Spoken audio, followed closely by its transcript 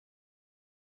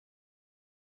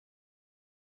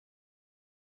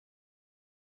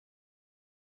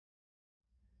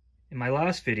In my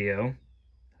last video,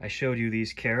 I showed you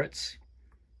these carrots.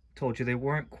 Told you they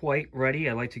weren't quite ready.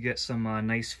 I like to get some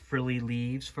nice frilly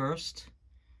leaves first.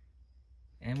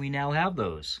 And we now have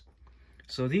those.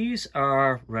 So these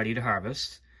are ready to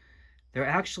harvest. They're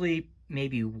actually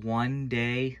maybe 1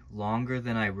 day longer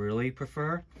than I really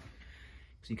prefer.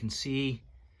 So you can see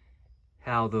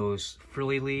how those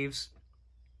frilly leaves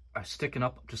are sticking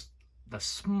up just the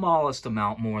smallest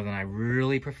amount more than I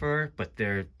really prefer, but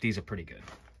these are pretty good.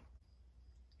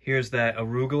 Here's that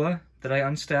arugula that I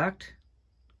unstacked.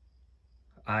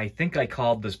 I think I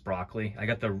called this broccoli. I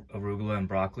got the arugula and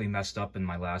broccoli messed up in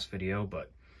my last video,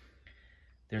 but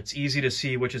it's easy to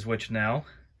see which is which now.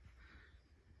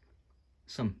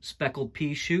 Some speckled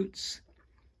pea shoots.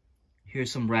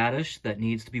 Here's some radish that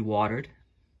needs to be watered.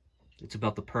 It's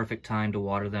about the perfect time to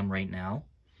water them right now.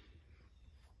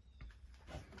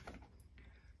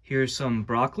 Here's some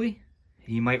broccoli.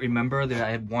 You might remember that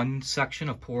I had one section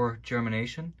of poor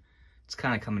germination. It's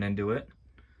kind of coming into it.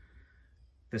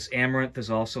 This amaranth is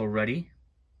also ready.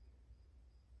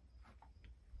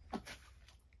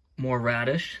 More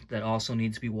radish that also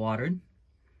needs to be watered.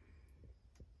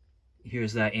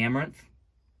 Here's that amaranth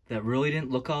that really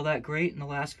didn't look all that great in the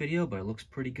last video, but it looks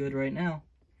pretty good right now.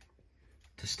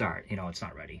 To start, it's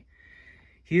not ready.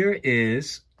 Here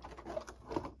is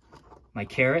my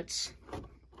carrots.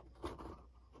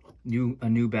 A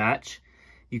new batch.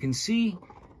 You can see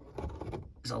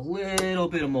there's a little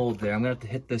bit of mold there. I'm gonna have to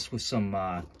hit this with some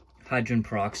hydrogen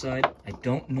peroxide. I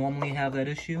don't normally have that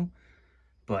issue,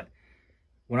 but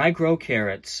when I grow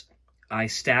carrots, I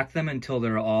stack them until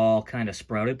they're all kind of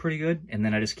sprouted pretty good, and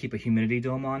then I just keep a humidity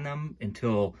dome on them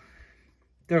until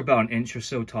they're about an inch or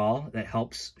so tall. That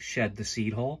helps shed the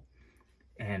seed hole,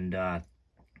 and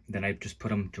then I just put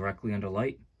them directly under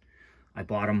light. I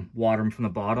water them from the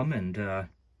bottom, and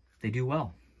they do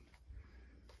well.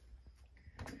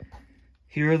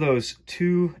 Here are those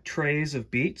 2 trays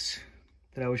of beets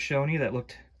that I was showing you that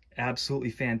looked absolutely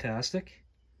fantastic.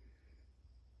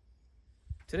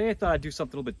 Today I thought I'd do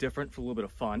something a little bit different for a little bit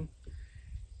of fun.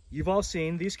 You've all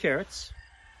seen these carrots,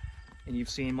 and you've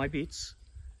seen my beets.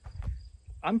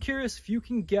 I'm curious if you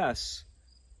can guess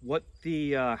what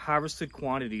the harvested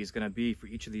quantity is going to be for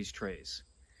each of these trays.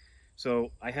 So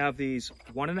I have these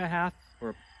 1.5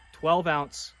 or 12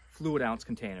 ounce fluid ounce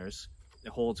containers. It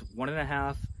holds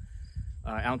 1.5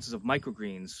 ounces of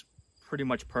microgreens pretty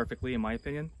much perfectly, in my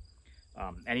opinion.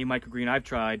 Any microgreen I've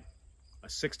tried, a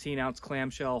 16 ounce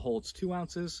clamshell holds 2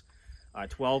 ounces, a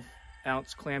 12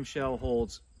 ounce clamshell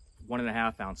holds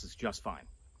 1.5 ounces just fine.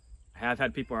 I have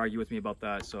had people argue with me about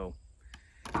that, so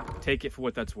take it for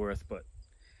what that's worth. But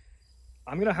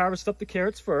I'm gonna harvest up the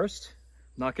carrots first.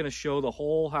 I'm not gonna show the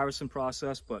whole harvesting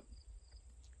process, but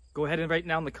go ahead and write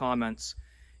down in the comments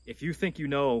if you think you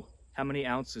know how many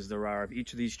ounces there are of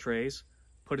each of these trays.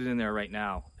 Put it in there right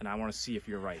now, and I want to see if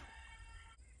you're right.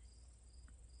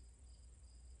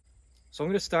 So I'm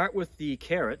going to start with the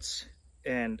carrots,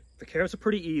 and the carrots are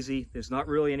pretty easy. There's not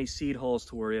really any seed holes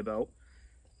to worry about.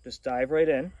 Just dive right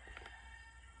in.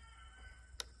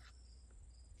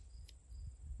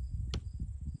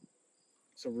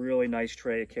 It's a really nice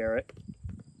tray of carrot.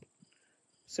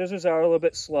 Scissors are a little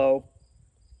bit slow.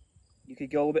 You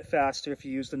could go a little bit faster if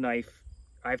you use the knife.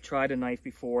 I've tried a knife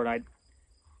before and I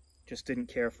just didn't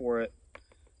care for it.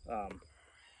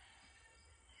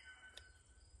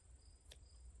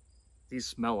 These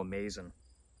smell amazing.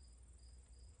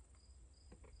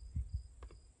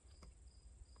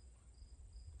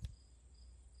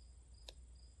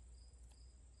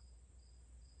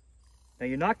 Now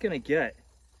you're not going to get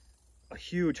a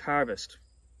huge harvest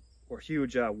or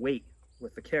huge weight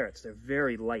with the carrots. They're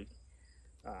very light.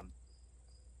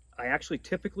 I actually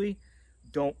typically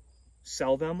don't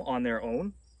sell them on their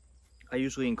own. I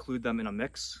usually include them in a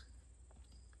mix.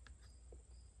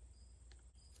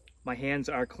 My hands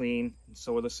are clean, and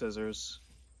so are the scissors,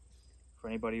 for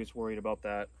anybody who's worried about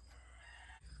that.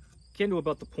 Getting to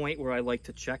about the point where I like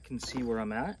to check and see where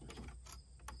I'm at.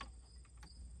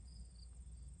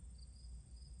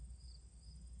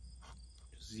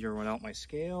 Just zeroing out my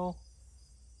scale.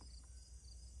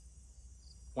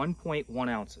 1.1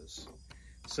 ounces.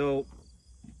 So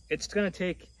it's going to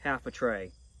take half a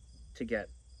tray to get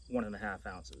 1.5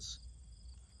 ounces.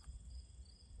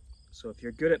 So if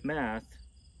you're good at math,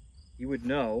 you would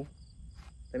know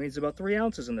that means about 3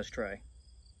 ounces in this tray.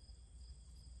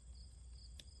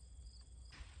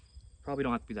 Probably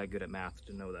don't have to be that good at math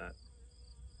to know that.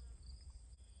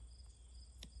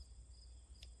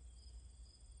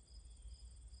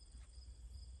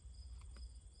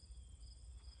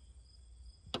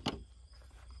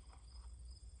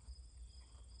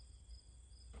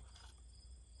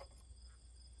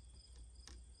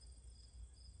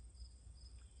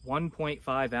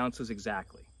 1.5 ounces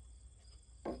exactly.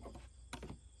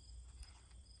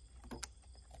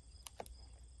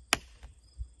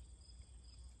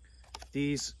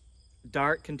 These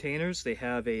dart containers, they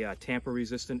have a tamper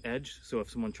resistant edge, so if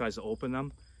someone tries to open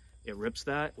them, it rips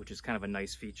that, which is kind of a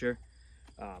nice feature.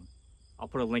 I'll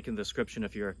put a link in the description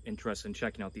if you're interested in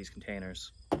checking out these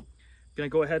containers. I'm gonna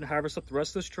go ahead and harvest up the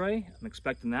rest of this tray. I'm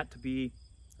expecting that to be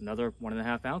another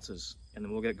 1.5 ounces, and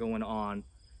then we'll get going on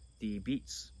the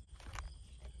beets.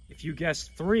 If you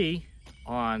guessed 3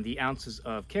 on the ounces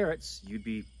of carrots, you'd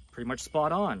be pretty much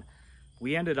spot on.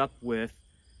 We ended up with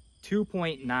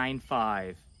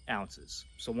 2.95 ounces.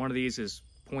 So one of these is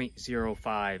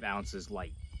 0.05 ounces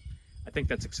light. I think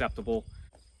that's acceptable.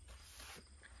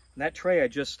 And that tray I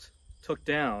just took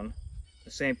down,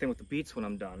 the same thing with the beets when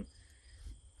I'm done.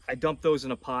 I dump those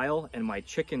in a pile and my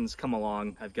chickens come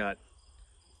along. I've got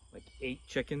like 8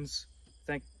 chickens, I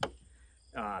think.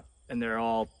 And they're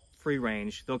all free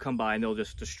range. They'll come by and they'll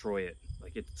just destroy it.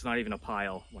 Like it's not even a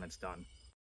pile when it's done.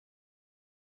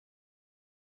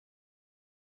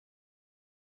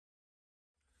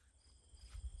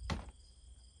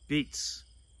 Beets.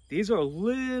 These are a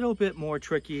little bit more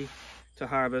tricky to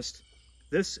harvest.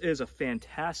 This is a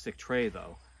fantastic tray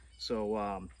though.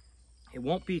 So it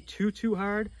won't be too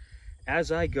hard.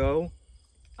 As I go,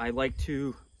 I like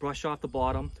to brush off the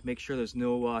bottom to make sure there's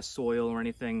no soil or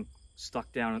anything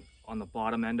stuck down on the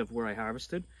bottom end of where I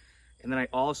harvested. And then I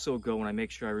also go and I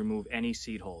make sure I remove any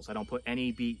seed holes. I don't put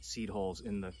any beet seed holes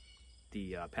in the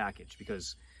package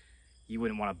because you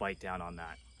wouldn't want to bite down on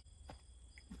that.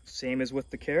 Same as with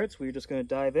the carrots, we're just going to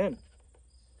dive in.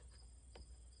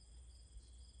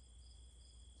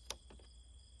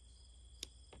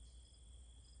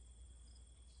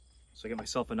 So I get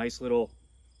myself a nice little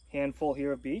handful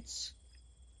here of beets.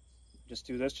 Just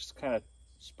do this, just kind of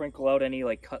sprinkle out any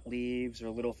like cut leaves or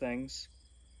little things.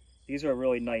 These are a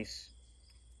really nice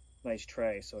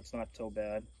tray, so it's not so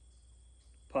bad.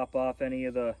 Pop off any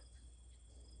of the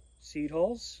seed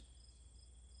holes.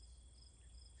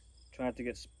 Try not to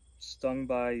get stung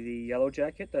by the yellow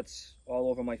jacket that's all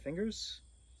over my fingers.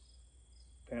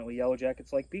 Apparently yellow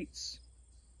jackets like beets.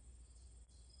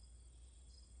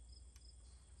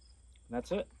 And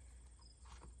that's it.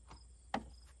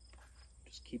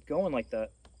 Just keep going like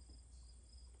that.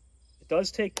 It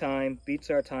does take time.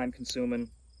 Beets are time consuming.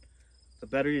 The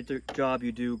better job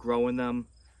you do growing them,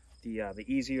 the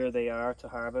easier they are to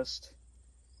harvest.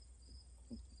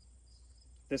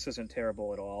 This isn't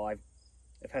terrible at all.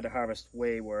 I've had to harvest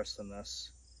way worse than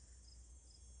this,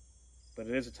 but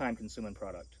it is a time-consuming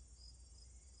product.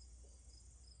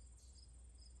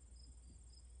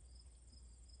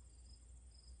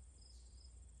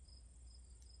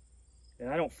 And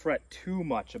I don't fret too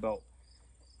much about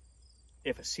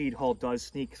if a seed hole does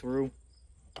sneak through.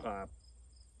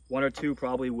 1 or 2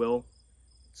 probably will.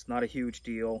 It's not a huge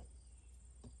deal,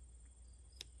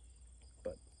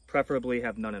 but preferably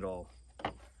have none at all.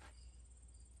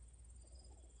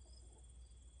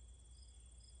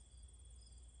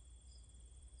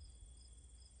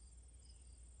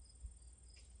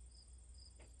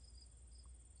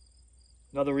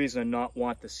 Another reason to not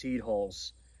want the seed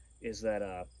holes is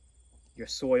that your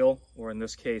soil, or in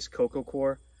this case coco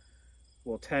coir,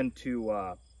 will tend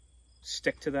to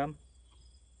stick to them.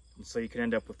 And so you can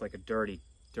end up with like a dirty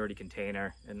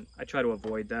container. And I try to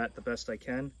avoid that the best I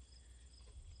can.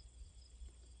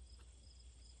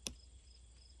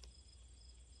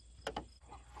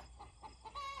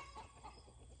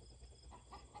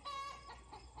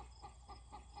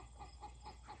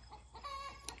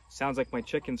 Sounds like my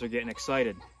chickens are getting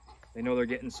excited. They know they're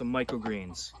getting some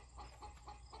microgreens.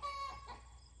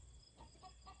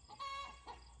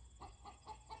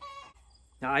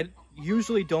 Now, I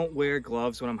usually don't wear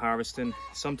gloves when I'm harvesting.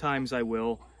 Sometimes I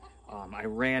will. I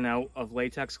ran out of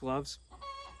latex gloves.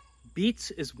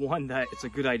 Beets is one that it's a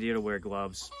good idea to wear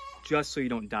gloves just so you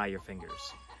don't dye your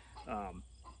fingers.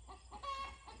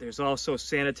 There's also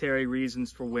sanitary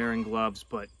reasons for wearing gloves,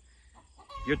 but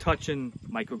you're touching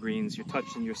microgreens, you're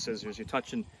touching your scissors, you're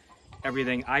touching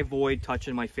everything. I avoid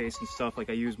touching my face and stuff.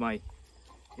 Like I use my,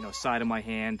 side of my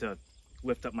hand to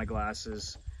lift up my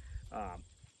glasses.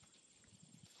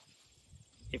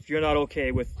 If you're not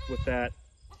okay with that,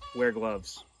 wear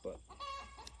gloves. But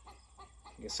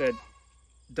like I said,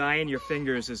 dyeing your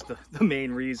fingers is the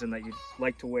main reason that you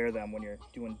like to wear them when you're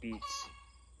doing beets.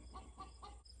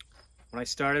 When I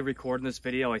started recording this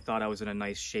video, I thought I was in a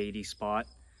nice shady spot.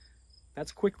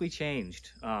 That's quickly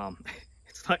changed.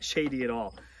 It's not shady at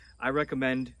all. I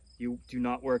recommend you do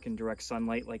not work in direct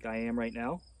sunlight like I am right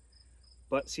now.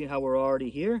 But seeing how we're already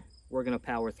here, we're gonna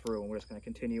power through and we're just gonna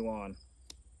continue on.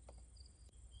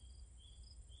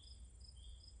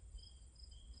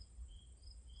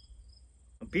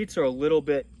 beets are a little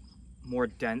bit more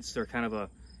dense. They're kind of a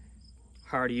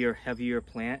hardier, heavier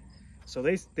plant. So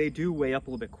they do weigh up a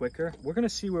little bit quicker. We're gonna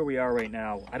see where we are right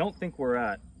now. I don't think we're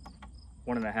at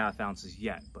 1.5 ounces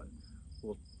yet, but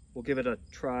we'll give it a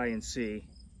try and see.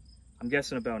 I'm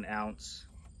guessing about an ounce.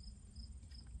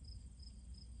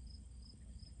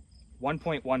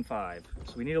 1.15.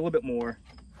 So we need a little bit more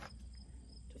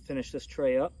to finish this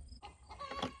tray up.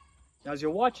 Now, as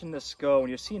you're watching this go and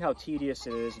you're seeing how tedious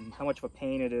it is and how much of a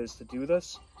pain it is to do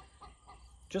this,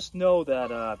 just know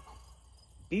that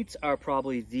beets are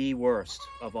probably the worst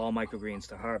of all microgreens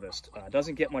to harvest. It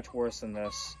doesn't get much worse than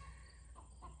this.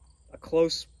 A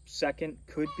close second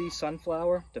could be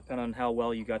sunflower, depending on how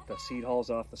well you got the seed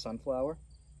hulls off the sunflower.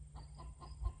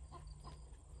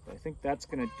 But I think that's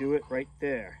gonna do it right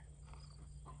there.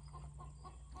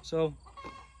 So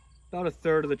about a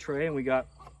third of the tray, and we got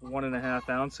 1.5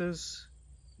 ounces,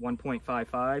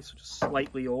 1.55, so just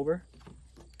slightly over.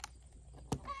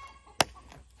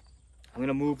 I'm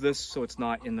gonna move this so it's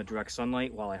not in the direct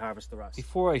sunlight while I harvest the rest.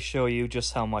 Before I show you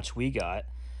just how much we got,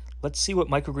 let's see what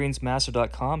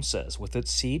microgreensmaster.com says with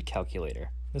its seed calculator.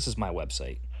 This is my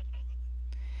website.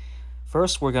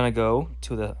 First, we're gonna go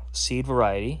to the seed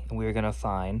variety, and we're gonna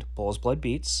find bull's blood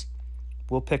beets.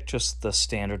 We'll pick just the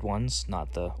standard ones,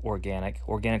 not the organic.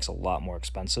 Organic's a lot more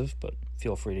expensive, but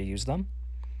feel free to use them.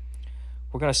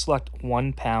 We're going to select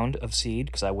 1 pound of seed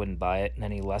because I wouldn't buy it in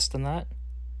any less than that.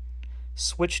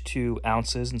 Switch to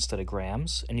ounces instead of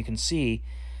grams, and you can see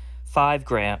 5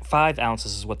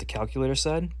 ounces is what the calculator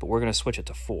said, but we're going to switch it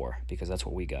to 4 because that's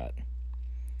what we got.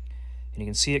 And you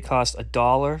can see it costs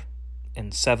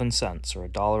 $1.07 or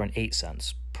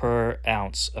 $1.08 per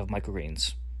ounce of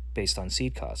microgreens based on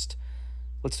seed cost.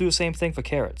 Let's do the same thing for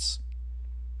carrots.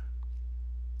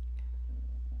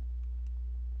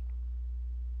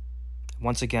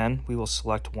 Once again, we will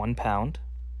select 1 pound.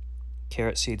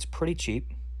 Carrot seed's pretty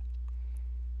cheap.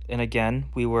 And again,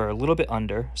 we were a little bit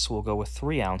under, so we'll go with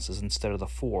 3 ounces instead of the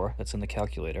 4 that's in the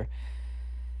calculator.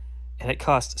 And it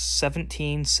costs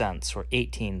 17 cents or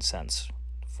 18 cents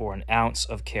for an ounce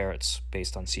of carrots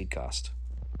based on seed cost.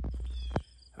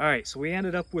 All right, so we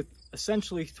ended up with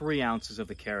essentially 3 ounces of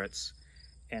the carrots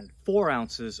and 4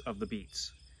 ounces of the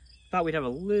beets. Thought we'd have a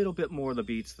little bit more of the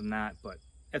beets than that, but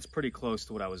that's pretty close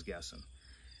to what I was guessing.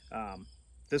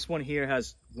 This one here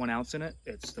has 1 ounce in it.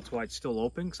 That's why it's still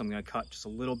open, because I'm gonna cut just a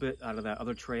little bit out of that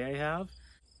other tray I have,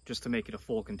 just to make it a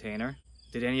full container.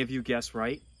 Did any of you guess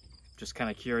right? Just kind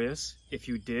of curious. If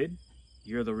you did,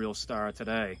 you're the real star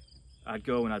today. I'd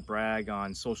go and I'd brag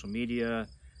on social media.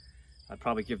 I'd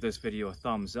probably give this video a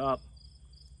thumbs up,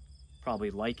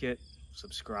 probably like it,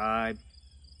 subscribe.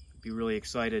 Be really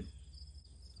excited.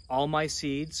 All my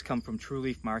seeds come from True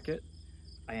Leaf Market.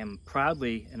 I am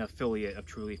proudly an affiliate of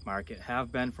True Leaf Market,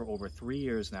 have been for over 3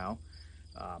 years now.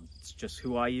 It's just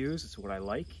who I use, it's what I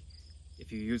like.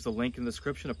 If you use the link in the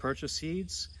description to purchase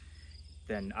seeds,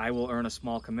 then I will earn a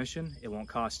small commission. It won't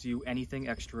cost you anything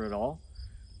extra at all.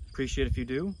 Appreciate if you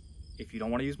do. If you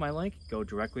don't want to use my link, go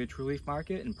directly to True Leaf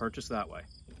Market and purchase that way.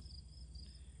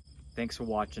 Thanks for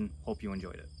watching. Hope you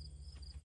enjoyed it.